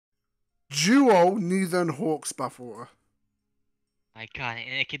Duo neither and HAWXX bathwater. My god,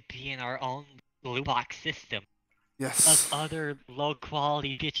 and it could be in our own blue box system Yes. of other low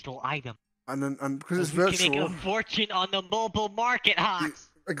quality digital items. And because it's we virtual, can make a fortune on the mobile market, HAWXX.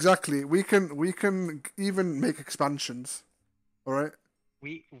 Exactly. We can even make expansions. All right.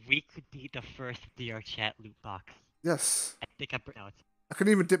 We could be the first VRChat loot box. Yes. I think I can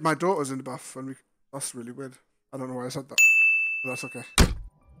even dip my daughters in the bath, and that's really weird. I don't know why I said that, but that's okay.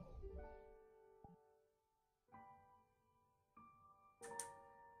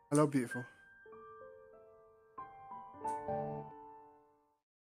 Hello, beautiful.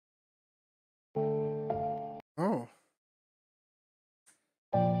 Oh.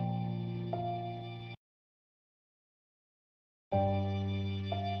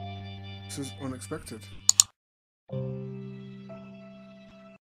 This is unexpected.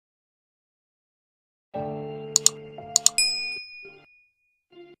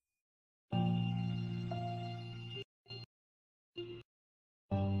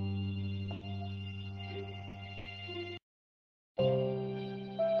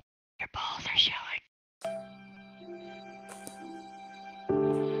 Your balls are showing.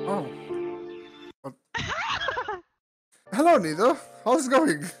 Oh. Hello, Neither. How's it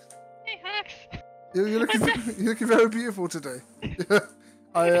going? Hey, HAWXX. You're looking very beautiful today.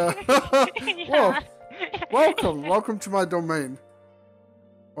 Yeah. Whoa. Welcome to my domain.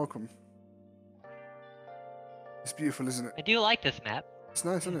 Welcome. It's beautiful, isn't it? I do like this map. It's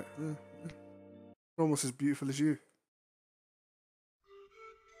nice, isn't it? Yeah. Almost as beautiful as you.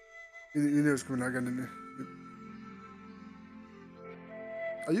 You knew it was coming out again, didn't you?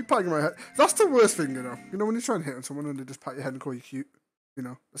 Are you patting my head? That's the worst thing, you know. You know when you try and hit on someone and they just pat your head and call you cute. You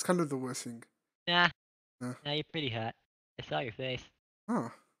know, that's kind of the worst thing. Nah. Nah, you're pretty hot. I saw your face.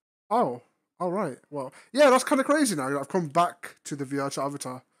 Oh. Oh. All right. Well, yeah, that's kind of crazy now. I've come back to the VRChat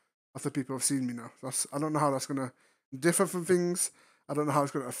avatar after people have seen me now. I don't know how that's gonna differ from things. I don't know how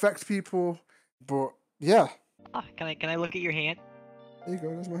it's gonna affect people, but yeah. Oh, can I look at your hand? There you go.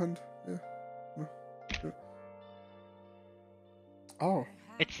 There's my hand. Yeah. Oh.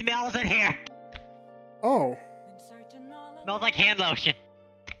 It smells in here. Oh. Smells like hand lotion.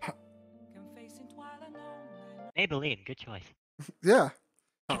 Maybelline, good choice. Yeah.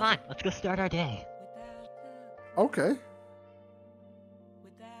 Come on, let's go start our day. Okay.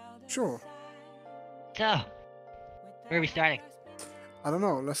 Sure. So, where are we starting? I don't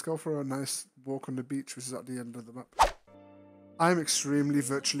know. Let's go for a nice walk on the beach, which is at the end of the map. I'm extremely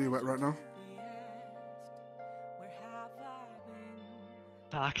virtually wet right now.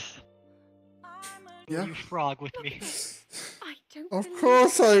 HAWXX. Yeah. You frog with me. Of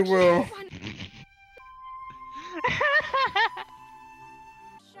course I will.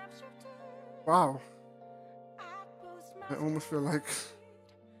 Wow. I almost feel like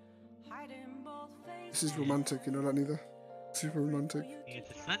this is romantic, you know that, Neither? Super romantic.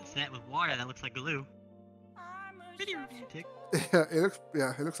 It's a sunset with water that looks like glue. Pretty romantic. Yeah,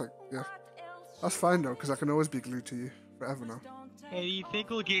 it looks like, yeah. That's fine though, because I can always be glued to you forever now. Hey, do you think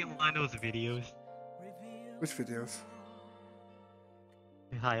we'll get one of those videos? Which videos?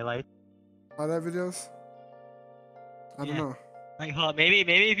 Highlight. Highlight videos? I don't know. Like, maybe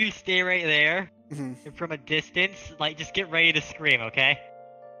if you stay right there, and from a distance, like, just get ready to scream, okay?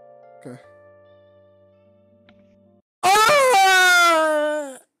 Okay.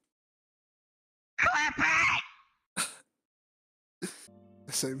 Ah! Clap it!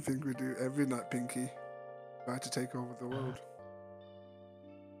 The same thing we do every night, Pinky. Try to take over the world.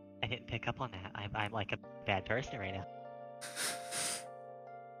 I didn't pick up on that. I'm like a bad person right now.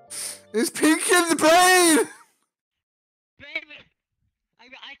 It's Pinky in the brain! Baby!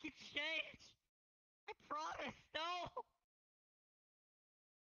 I can change! I promise! No!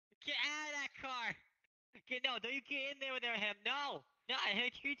 Get out of that car! No, don't you get in there with him! No! No, I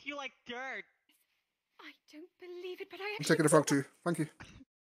treat you like dirt! I don't believe it, but I I'm taking a frog too. Thank you.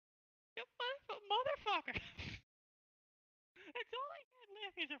 You motherfucker! That's all I had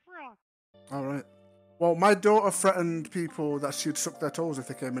left is a frog. Alright. Well, my daughter threatened people that she'd suck their toes if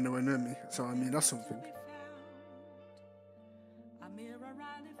they came anywhere near me. So, I mean, that's something.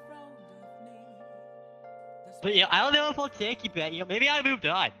 But yeah, I don't know if I'll take you back. You know, maybe I moved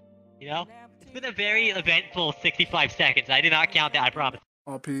on. You know, it's been a very eventful 65 seconds. I did not count that. I promise.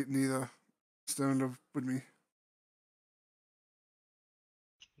 RP, Neither. Still in love with me.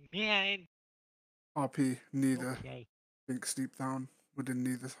 Yeah. RP, Neither. Okay. Thinks deep down within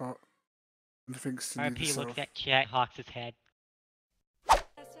Neither's heart. And thinks to Neither's RP self. looks at chat, HAWXX's head. You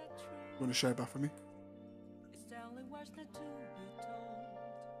want to share bath with me?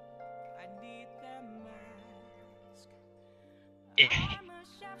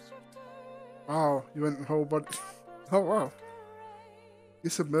 Wow, you went whole body. Oh wow. You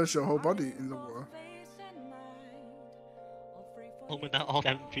submerged your whole body in the water. Oh, but not all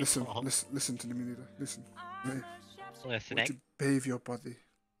 7 feet Listen, tall. listen to me, Nita. Listen. Right. Would Listening. you bathe your body?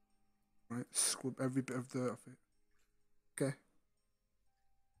 Right? Scrub every bit of dirt off it. Okay.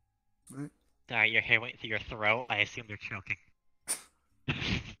 Right? Sorry, your hair went through your throat. I assume you're choking.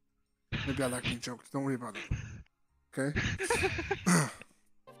 Maybe I like being joked. Don't worry about it. Okay?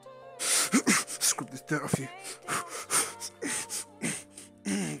 Scrub this dirt off you.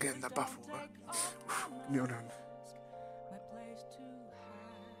 Get in that bath water. Give me your hand.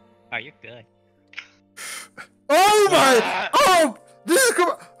 Oh, you're good. Oh my! Oh! This is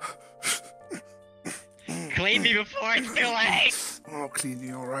come. Clean me before it's too late! I'll clean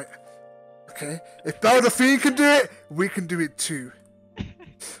you, alright? Okay? If Belle Delphine can do it, we can do it too.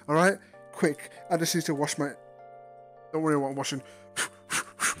 Alright? Quick. I just need to wash my... Don't worry about washing.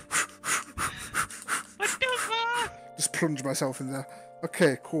 What the fuck? Just plunge myself in there.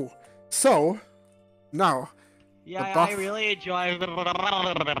 Okay, cool. So, now... Yeah, bath- I really enjoy...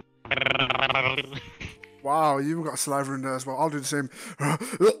 Wow, you even got saliva in there as well. I'll do the same.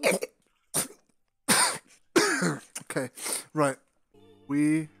 Okay, right.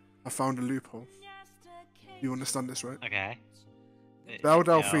 We have found a loophole. You understand this, right? Okay. Belle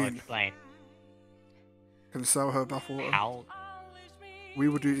Delphine Explain. can sell her bathwater. How? We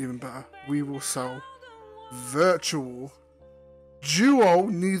will do even better. We will sell virtual duo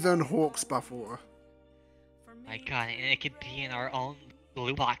neither and HAWXX bathwater. My god, and it could be in our own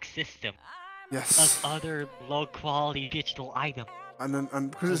blue box system Yes. of other low quality digital items.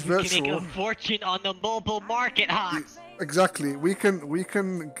 And because it's We can make virtual, a fortune on the mobile market, HAWXX! exactly. We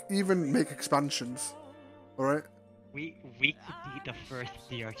can even make expansions. All right. We could be the first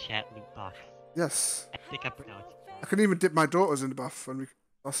VRChat loot box. Yes. I think I pronounced. I can even dip my daughters in the bath, and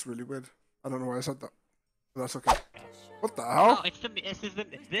that's really weird. I don't know why I said that, but that's okay. What the Oh, hell? it's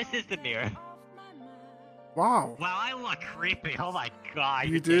this is the mirror. Wow. Wow, I look creepy. Oh my god,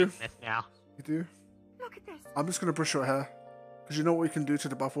 You you're do? doing this now. You do? Look at this. I'm just gonna brush your hair, because you know what we can do to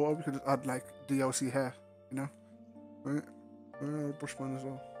the bathwater? We could add like DLC hair, you know? Right? I'll brush mine as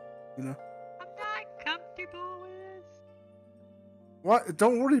well, you know? I'm not comfortable with this. What?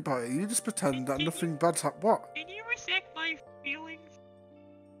 Don't worry about it. You just pretend that nothing bad's happened. What? Can you respect my feelings?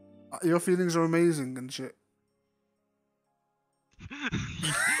 Your feelings are amazing and shit.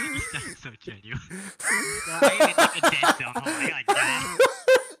 You sound so genuine. No, I even took a dead zone. Oh my god, God.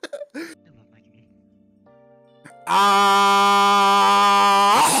 I love my community. Ah!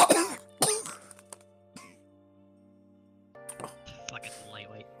 Fucking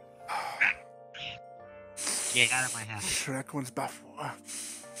lightweight. Get out of my house. Shrek wants bathwater.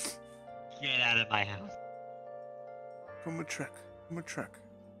 Get out of my house. Come with Shrek. Come with Shrek.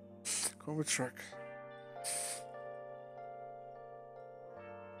 Come with Shrek.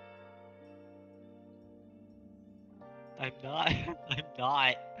 I'm not. I'm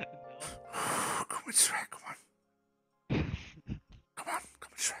not. Come with Shrek. Come on. Come on.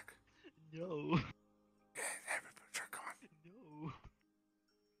 Come with Shrek. No. Yeah, everybody, Shrek. Come on.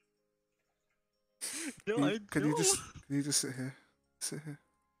 No. No, Can you just sit here? Sit here.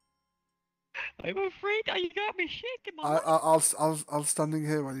 I'm afraid you got me shaking, Mom. I'll standing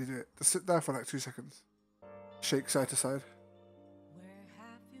here while you do it. Just sit there for like 2 seconds. Shake side to side.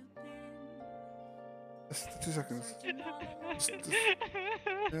 Just 2 seconds.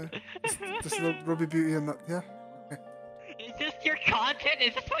 Yeah. Just rub your beauty in that. Yeah. Is this your content?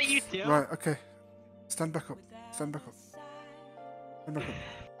 Is this what you do? Right. Okay. Stand back up. Stand back up. Stand back up.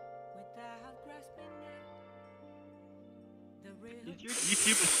 Is your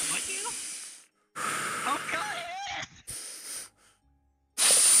YouTube a smut channel? Oh god!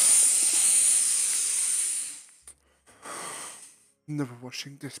 Never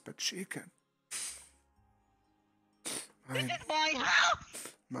washing this bed sheet again. This Mine. is my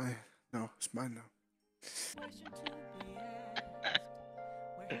house! Mine. No, it's mine now.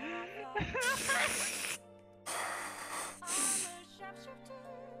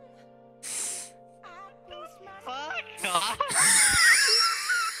 Fuck off!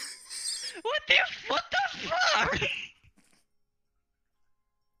 What the fuck?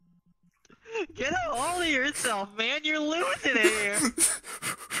 Get a hold of yourself, man. You're losing it here.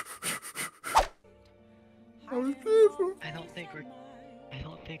 I was beautiful. I don't think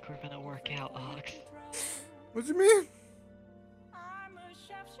we're gonna work out, HAWXX. What do you mean?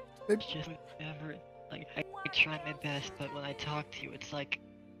 It's just never like I try my best, but when I talk to you, it's like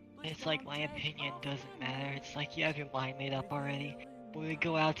my opinion doesn't matter. It's like you have your mind made up already. When we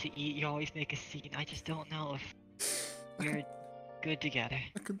go out to eat, you always make a scene. I just don't know if we're good together.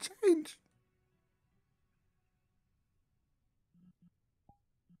 I can change.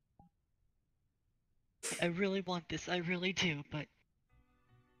 I really want this, I really do, but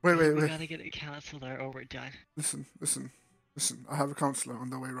Wait, we wait. gotta get a counselor or we're done. Listen. I have a counselor on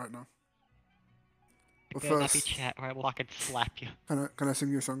the way right now. But Better not be first, chat or I will fucking slap you. can I sing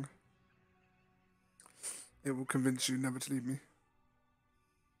you a song? It will convince you never to leave me.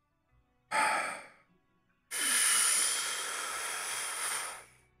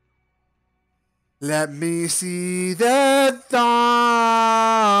 Let me see that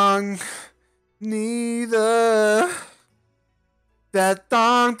thong. Neither. That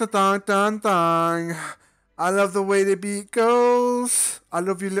thong, da thong, thong, thong. I love the way the beat goes. I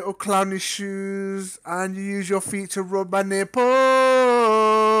love your little clowny shoes. And you use your feet to rub my nipples.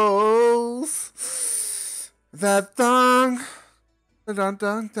 That thong. Da dong,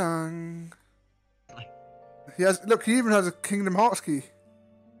 dong, dong. He even has a Kingdom Hearts key.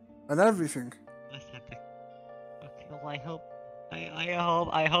 And everything. Okay, well,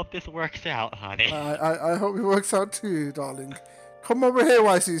 I hope this works out, honey. I hope it works out too, darling. Come over here,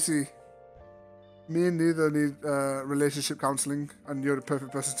 YCC. Me and neither need relationship counseling, and you're the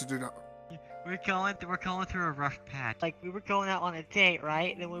perfect person to do that. We're going through a rough patch. Like, we were going out on a date,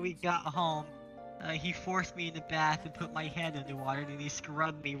 right? And then when we got home, he forced me in the bath and put my head in the water, and he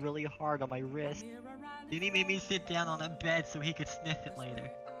scrubbed me really hard on my wrist. Then he made me sit down on a bed so he could sniff it later.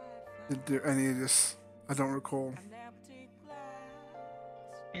 Did do any of this? I don't recall.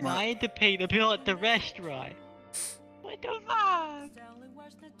 And I had to pay the bill at the restaurant. What the fuck?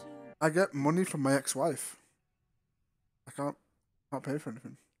 I get money from my ex-wife. I can't pay for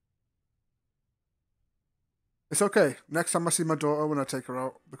anything. It's okay. Next time I see my daughter, when I take her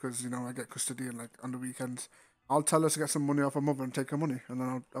out, because I get custody and on the weekends, I'll tell her to get some money off her mother and take her money, and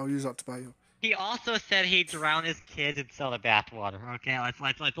then I'll use that to buy you. He also said he'd drown his kids and sell the bathwater. Okay, let's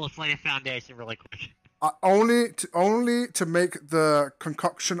lay a foundation really quick. Only to make the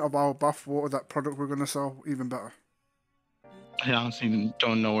concoction of our bath water, that product we're gonna sell, even better. I honestly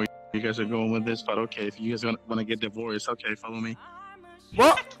don't know where you guys are going with this, but okay, if you guys want to get divorced, okay, follow me.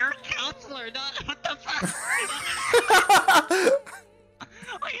 What? You're a counselor, not what the fuck?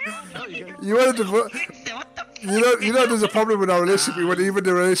 You want to divorce? You know, there's a problem with our relationship. When even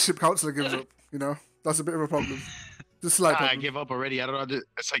the relationship counselor gives up, that's a bit of a problem. Just like I give up already. I don't know.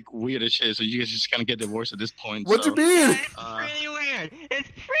 It's like weird as shit. So you guys just gonna get divorced at this point. What do you mean? It's pretty weird. It's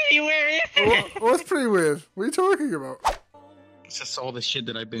pretty weird, isn't it? What's pretty weird? What are you talking about? It's just all the shit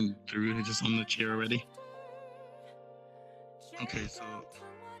that I've been through. It's just on the chair already. Okay, so.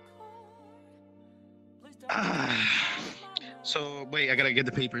 So wait, I gotta get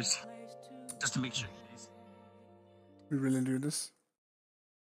the papers just to make sure. We really doing this?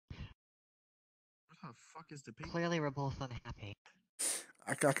 What the fuck is the paper? Clearly, we're both unhappy.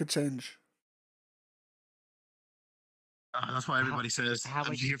 I could change. That's why everybody says how I'm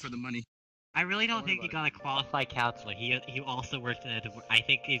would here for the money. I really don't think you got a qualified counselor. He also works in a. I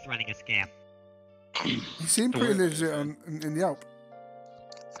think he's running a scam. He seemed pretty legit in Yelp.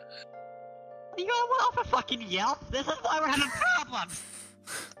 You got one off a fucking Yelp? This is why we're having problems!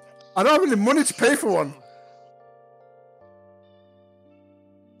 I don't have any money to pay for one.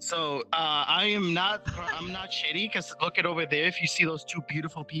 So, I'm not shitty, because look at over there. If you see those two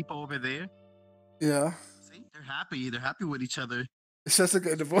beautiful people over there. Yeah. See? They're happy. They're happy with each other. It's just to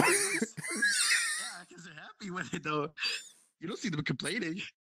get a divorce. Yeah, because they're happy with it, though. You don't see them complaining.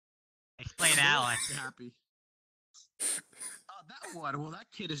 Explain Alan. They're happy. Oh, that one. Well,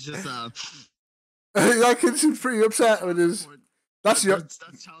 that kid is just, That kid seems pretty upset with his... That's child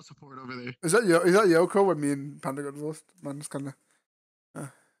support over there. Is that Yoko when me and Panda got divorced? Man, it's kind of...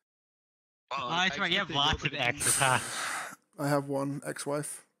 Oh, that's right. You have lots of exes, huh? I have one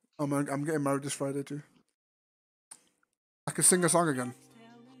ex-wife. I'm getting married this Friday too. I can sing a song again.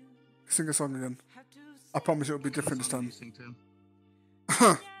 I promise it will be different this time.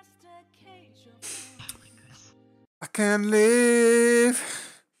 I can't live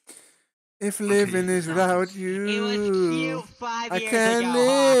if living is without you. It was cute 5 years can't ago,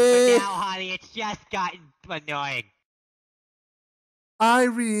 live. but now, honey, it's just gotten annoying. I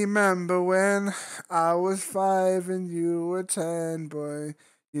remember when I was 5 and you were 10, boy.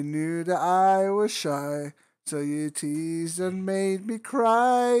 You knew that I was shy, so you teased and made me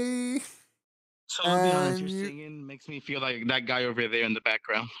cry. So, to be honest, your singing makes me feel like that guy over there in the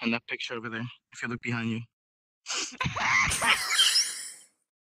background, and that picture over there, if you look behind you.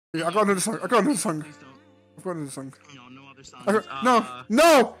 Yeah, I got another song. Please don't. No other songs.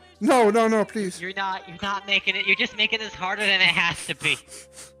 No, please. You're not making it. You're just making this harder than it has to be.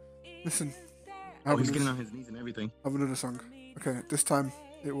 Listen. He's getting on his knees and everything. I have another song. Okay, this time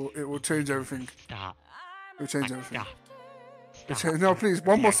it will change everything. Stop. It will change everything. Stop. No, please,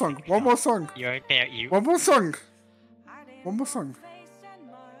 one more song. One more song. You're there. You. One more song. One more song.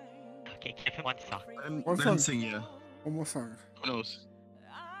 Okay, give him one song. One Then song. sing, yeah. One more song. Who knows?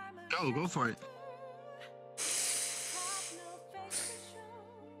 Go for it.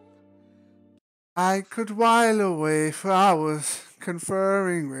 I could while away for hours,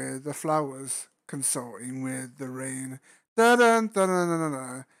 conferring with the flowers, consorting with the rain. Da da da da da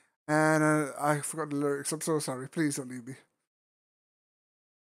da. And I forgot the lyrics. I'm so sorry. Please don't leave me.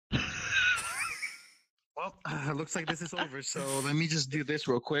 Well, looks like this is over. So let me just do this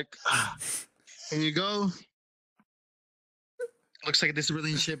real quick. Here you go. Looks like this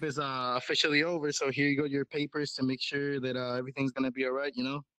relationship is officially over. So here you go, your papers to make sure that everything's gonna be all right. You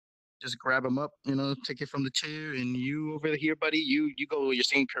know, just grab them up. You know, take it from the chair, and you over here, buddy. You go with your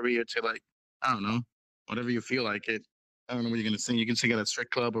singing career to like I don't know, whatever you feel like it. I don't know what you're gonna sing. You can sing at a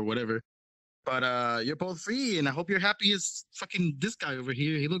strip club or whatever. But you're both free, and I hope you're happy as fucking this guy over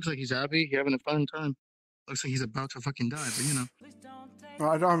here. He looks like he's happy. He's having a fun time. Looks like he's about to fucking die, but you know. No,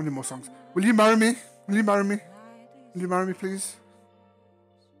 I don't have any more songs. Will you marry me? Will you marry me? Will you marry me, please?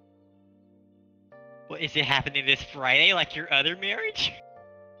 Well, is it happening this Friday like your other marriage?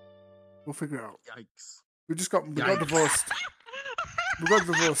 We'll figure it out. Yikes. We got divorced. We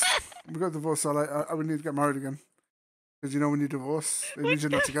got divorced. So I would need to get married again. Because you know when you divorce, it means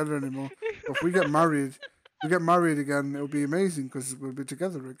you're not together anymore. But if we get married again, it'll be amazing because we'll be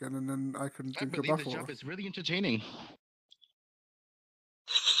together again, and then I can I drink a believe bath the water. job is really entertaining.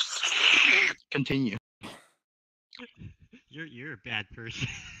 Continue. You're a bad person.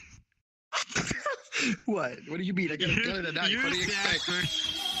 What? What do you mean? I got a gun and a knife. You're What do you a bad expect?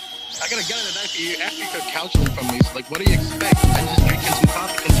 person. I got a gun and a knife. You asked me for counseling from me. So, like, what do you expect? I'm just drinking some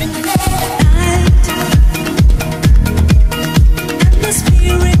coffee. Continue. The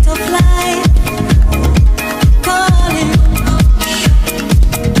spirit of life calling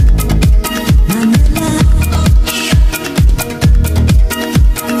Manila.